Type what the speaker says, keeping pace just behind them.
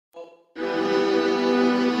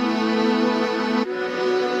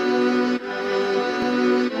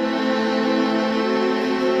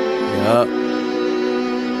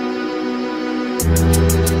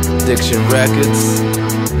Delegation Records,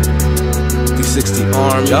 360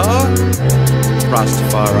 Army,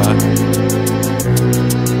 Rastafari.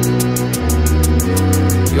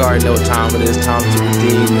 You already know what time it is. Time to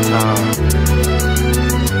redeem the time.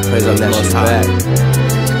 Praise up that shit back.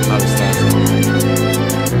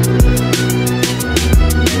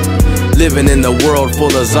 Living in the world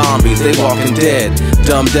full of zombies, they walking dead.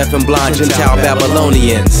 Dumb, deaf, and blind Gentile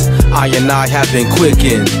Babylonians. I and I have been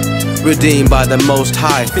quickened, redeemed by the Most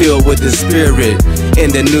High, filled with His Spirit.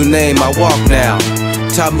 In the new name I walk now.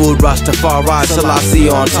 Talmud Rastafari Selassie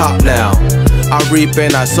on top now. I reap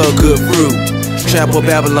and I sow good fruit. Trample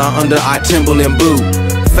Babylon under I tremble and boot.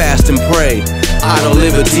 Fast and pray, idle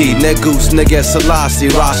liberty. Negros, Selassie,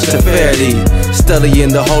 Rastafari. Study in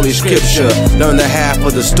the Holy Scripture, learn the half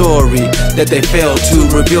of the story that they failed to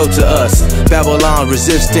reveal to us. Babylon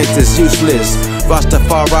resistance is useless.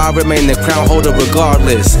 Rastafari remain the crown holder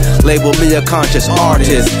regardless. Label me a conscious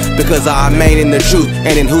artist because I remain in the truth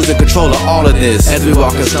and in who's in control of all of this. As we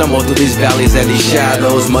walk and stumble through these valleys and these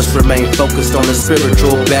shadows, must remain focused on the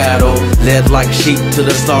spiritual battle. Led like sheep to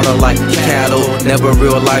the slaughter like cattle, never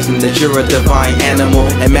realizing that you're a divine animal.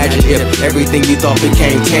 Imagine if everything you thought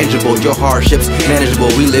became tangible, your hardships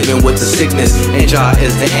manageable. We living with the sickness and Jah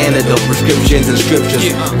is the antidote. Prescriptions and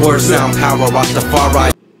scriptures, words, sound, power,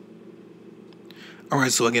 Rastafari.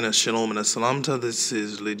 Alright, so again, shalom and salamta. This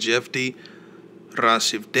is Lidj Yefdi,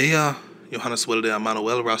 Yefdeyah, Yohannes, Wolde,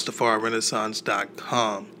 Amanuel,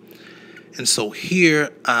 RastafariRenaissance.com. And so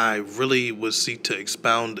here I really would seek to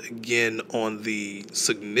expound again on the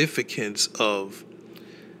significance of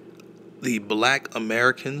the Black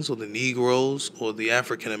Americans or the Negros or the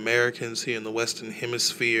African Americans here in the Western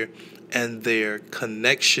Hemisphere and their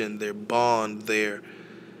connection, their bond, their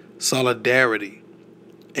solidarity.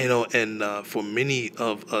 You know, and for many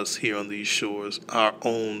of us here on these shores, our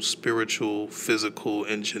own spiritual, physical,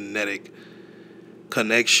 and genetic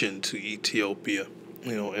connection to Ethiopia,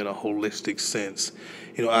 you know, in a holistic sense.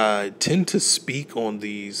 You know, I tend to speak on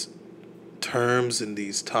these terms and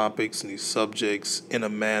these topics and these subjects in a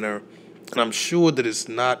manner, and I'm sure that it's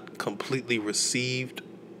not completely received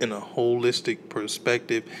in a holistic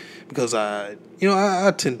perspective because I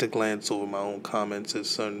tend to glance over my own comments at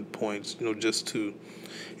certain points, you know, just to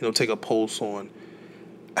take a pulse on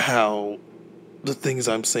how the things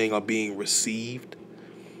I'm saying are being received.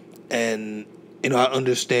 And, I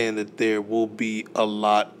understand that there will be a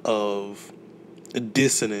lot of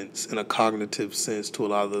dissonance in a cognitive sense to a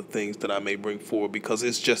lot of the things that I may bring forward because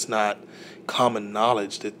it's just not common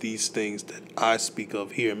knowledge that these things that I speak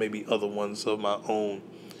of here, maybe other ones of my own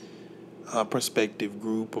perspective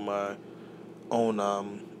group or my own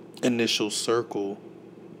initial circle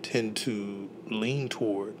tend to lean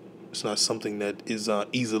toward. It's not something that is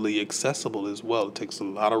easily accessible as well. It takes a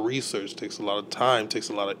lot of research, takes a lot of time, takes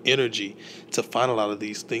a lot of energy to find a lot of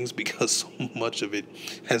these things because so much of it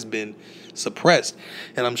has been suppressed.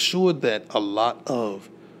 And I'm sure that a lot of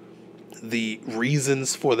the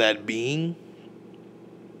reasons for that being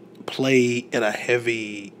play in a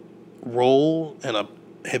heavy role and a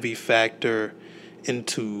heavy factor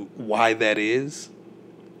into why that is.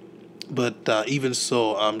 But even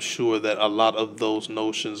so, I'm sure that a lot of those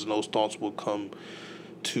notions and those thoughts will come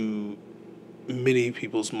to many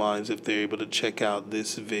people's minds if they're able to check out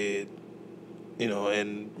this vid,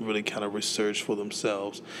 and really kind of research for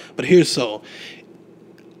themselves. But I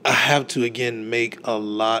have to, again, make a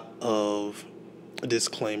lot of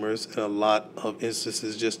disclaimers and a lot of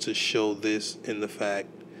instances just to show this in the fact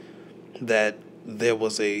that there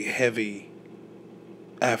was a heavy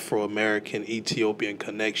Afro-American Ethiopian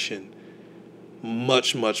connection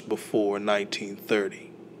much, much before 1930.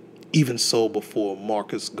 Even so, before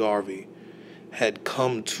Marcus Garvey had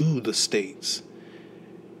come to the States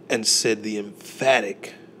and said the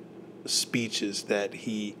emphatic speeches that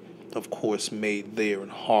he, of course, made there in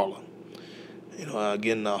Harlem.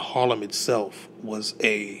 Again, Harlem itself was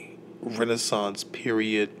a Renaissance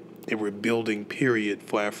period, a rebuilding period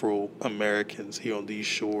for Afro-Americans here on these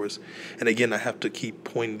shores. And again, I have to keep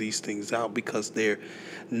pointing these things out because they're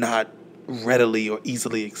not readily or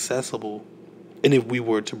easily accessible. And if we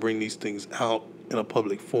were to bring these things out in a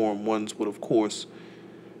public forum, ones would, of course,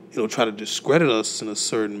 try to discredit us in a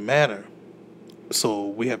certain manner. So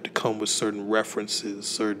we have to come with certain references,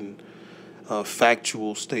 certain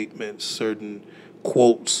factual statements, certain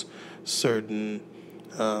quotes, certain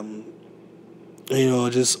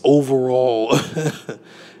just overall,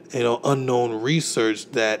 unknown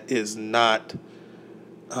research that is not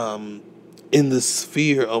in the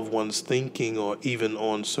sphere of one's thinking or even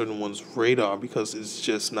on certain one's radar, because it's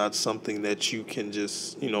just not something that you can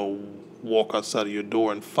just, walk outside of your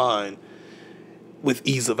door and find. with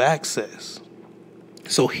ease of access.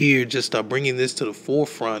 So here, just bringing this to the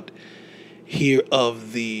forefront here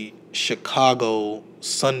of the Chicago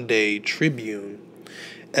Sunday Tribune,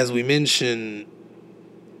 as we mentioned,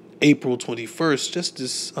 April 21st, just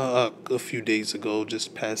this a few days ago,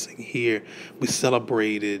 just passing here, we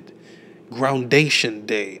celebrated Groundation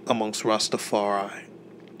Day amongst Rastafari.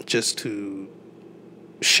 Just to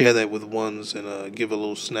share that with ones and give a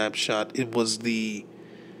little snapshot, it was the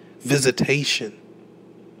visitation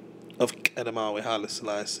of Amanuel Haile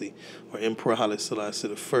Selassie, or Emperor Haile Selassie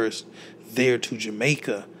I, there to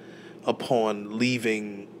Jamaica upon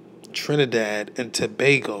leaving Trinidad and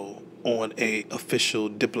Tobago on a official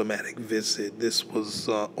diplomatic visit. This was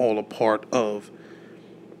all a part of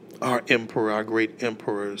our emperor, our great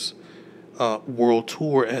emperor's world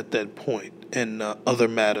tour at that point, and other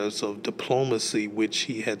matters of diplomacy which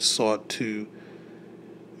he had sought to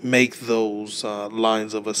make those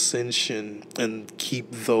lines of ascension and keep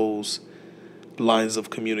those lines of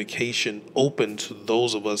communication open to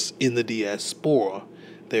those of us in the diaspora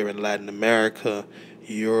there in Latin America,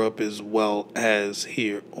 Europe, as well as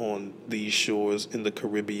here on these shores in the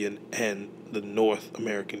Caribbean and the North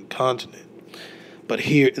American continent. But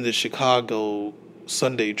here in the Chicago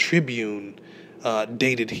Sunday Tribune,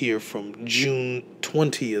 dated here from June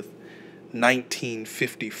 20th,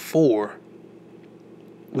 1954,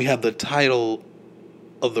 we have the title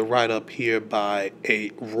of the write-up here by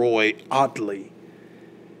a Roy Ottley,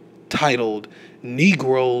 titled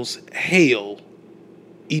Negros Hail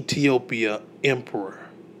Ethiopia Emperor.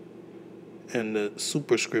 And the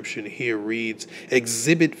superscription here reads,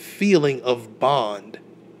 exhibit feeling of bond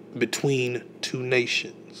between two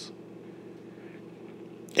nations.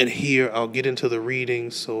 And here I'll get into the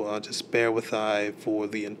reading, so I'll just bear with I for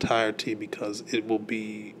the entirety because it will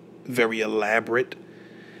be very elaborate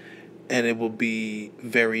and it will be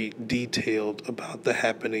very detailed about the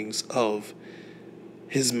happenings of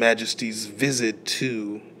His Majesty's visit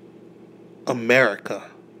to America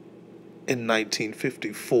in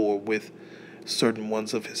 1954 with certain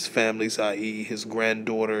ones of his families, i.e. his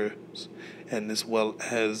granddaughters, and as well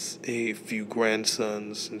as a few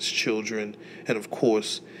grandsons, his children, and of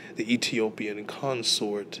course the Ethiopian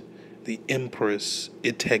consort, the Empress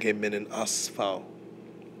Ethiopian Asfau.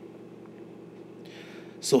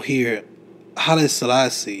 So here, Haile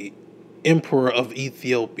Selassie, Emperor of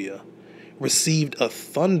Ethiopia, received a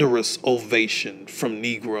thunderous ovation from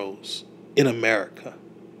Negroes in America.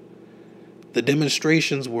 The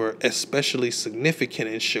demonstrations were especially significant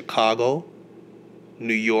in Chicago,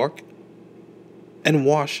 New York, and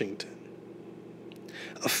Washington,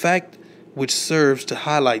 a fact which serves to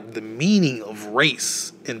highlight the meaning of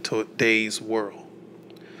race in today's world.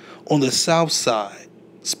 On the South Side,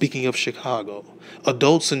 speaking of Chicago,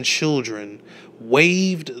 adults and children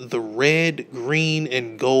waved the red, green,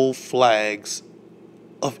 and gold flags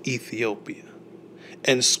of Ethiopia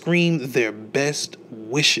and screamed their best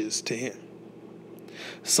wishes to him.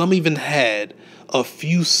 Some even had a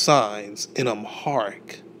few signs in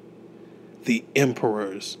Amharic, the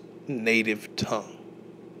emperor's native tongue.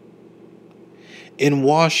 In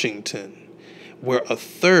Washington, where a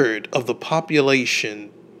third of the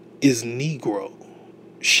population is Negro,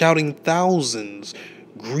 shouting thousands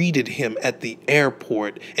greeted him at the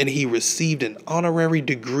airport, and he received an honorary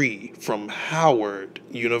degree from Howard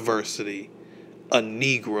University, a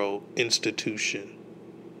Negro institution.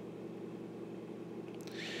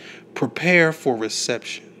 Prepare for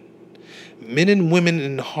reception. Men and women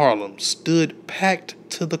in Harlem stood packed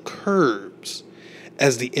to the curbs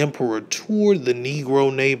as the emperor toured the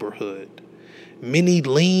Negro neighborhood. Many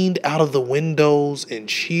leaned out of the windows and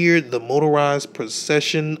cheered the motorized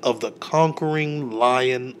procession of the conquering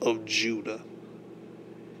Lion of Judah.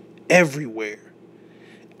 Everywhere,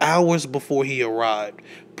 hours before he arrived,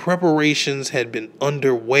 preparations had been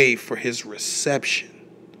underway for his reception.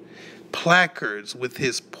 Placards with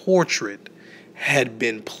his portrait had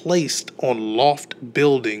been placed on loft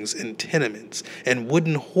buildings and tenements, and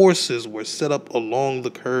wooden horses were set up along the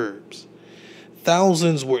curbs.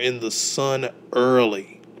 Thousands were in the sun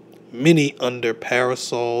early, many under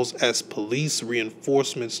parasols as police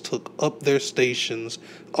reinforcements took up their stations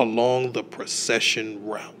along the procession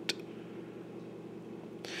route.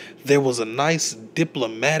 There was a nice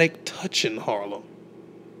diplomatic touch in Harlem.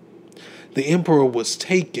 The emperor was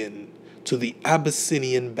taken to the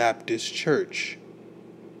Abyssinian Baptist Church,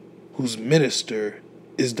 whose minister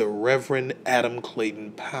is the Reverend Adam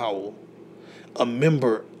Clayton Powell, a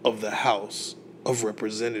member of the House of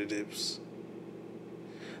Representatives.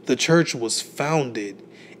 The church was founded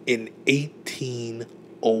in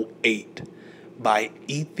 1808 by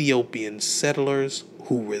Ethiopian settlers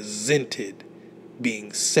who resented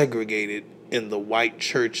being segregated in the white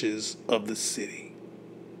churches of the city.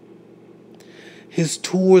 His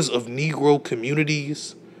tours of Negro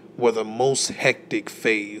communities were the most hectic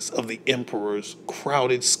phase of the emperor's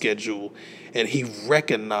crowded schedule, and he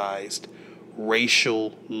recognized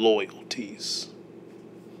racial loyalties.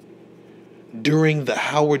 During the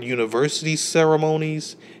Howard University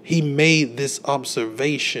ceremonies, he made this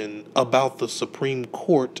observation about the Supreme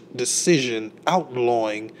Court decision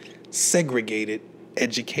outlawing segregated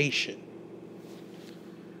education.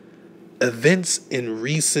 Events in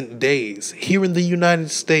recent days here in the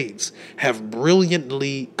United States have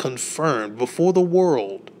brilliantly confirmed before the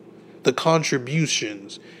world the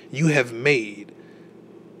contributions you have made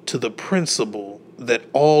to the principle that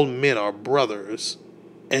all men are brothers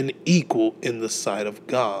and equal in the sight of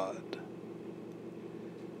God.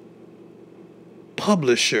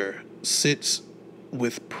 Publisher sits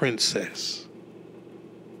with princess.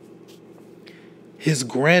 His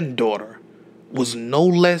granddaughter was no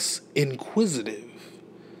less inquisitive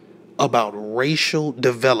about racial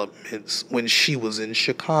developments when she was in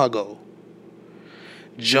Chicago.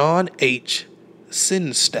 John H.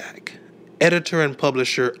 Sinstack, editor and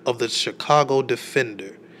publisher of the Chicago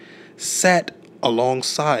Defender, sat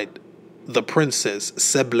alongside the Princess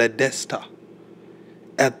Sebledesta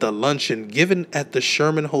at the luncheon given at the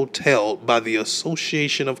Sherman Hotel by the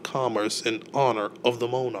Association of Commerce in honor of the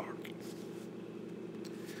monarch.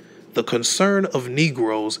 The concern of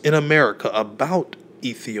Negroes in America about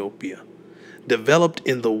Ethiopia developed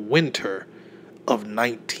in the winter of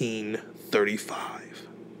 1935,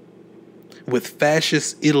 with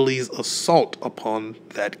fascist Italy's assault upon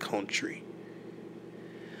that country.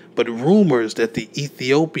 But rumors that the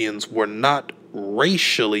Ethiopians were not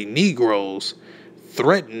racially Negroes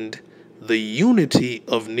threatened the unity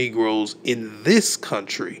of Negroes in this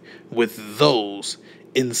country with those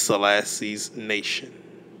in Selassie's nation.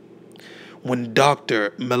 When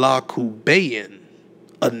Dr. Melaku Beyin,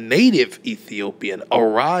 a native Ethiopian,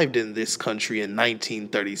 arrived in this country in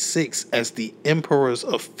 1936 as the emperor's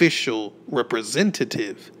official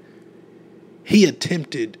representative, he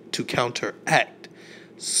attempted to counteract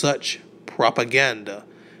such propaganda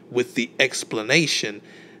with the explanation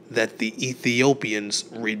that the Ethiopians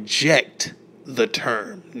reject the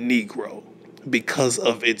term Negro because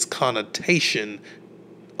of its connotation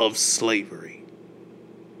of slavery.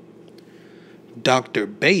 Dr.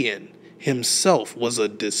 Beyin himself was a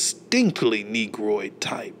distinctly Negroid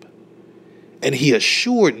type, and he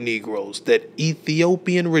assured Negroes that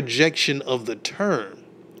Ethiopian rejection of the term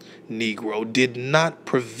Negro did not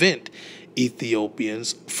prevent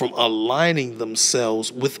Ethiopians from aligning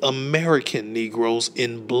themselves with American Negroes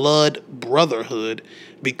in blood brotherhood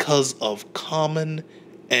because of common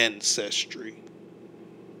ancestry.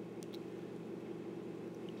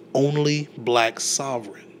 Only black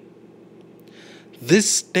sovereign. This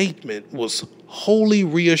statement was wholly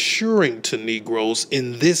reassuring to Negroes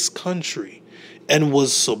in this country and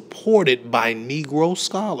was supported by Negro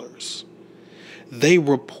scholars. They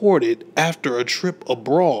reported after a trip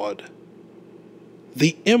abroad,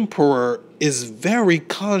 the emperor is very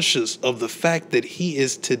conscious of the fact that he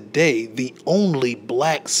is today the only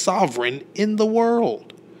black sovereign in the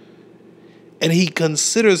world, and he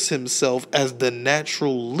considers himself as the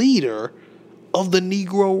natural leader of the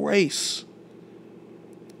Negro race.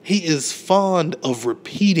 He is fond of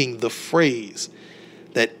repeating the phrase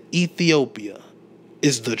that Ethiopia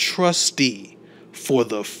is the trustee for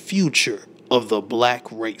the future of the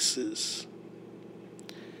black races.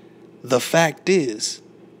 The fact is,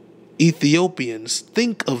 Ethiopians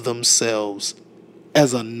think of themselves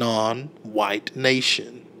as a non-white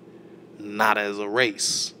nation, not as a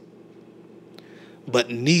race. But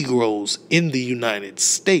Negroes in the United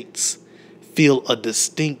States feel a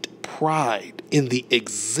distinct pride in the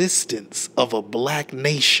existence of a black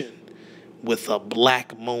nation with a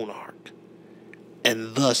black monarch,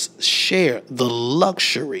 and thus share the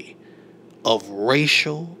luxury of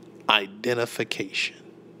racial identification.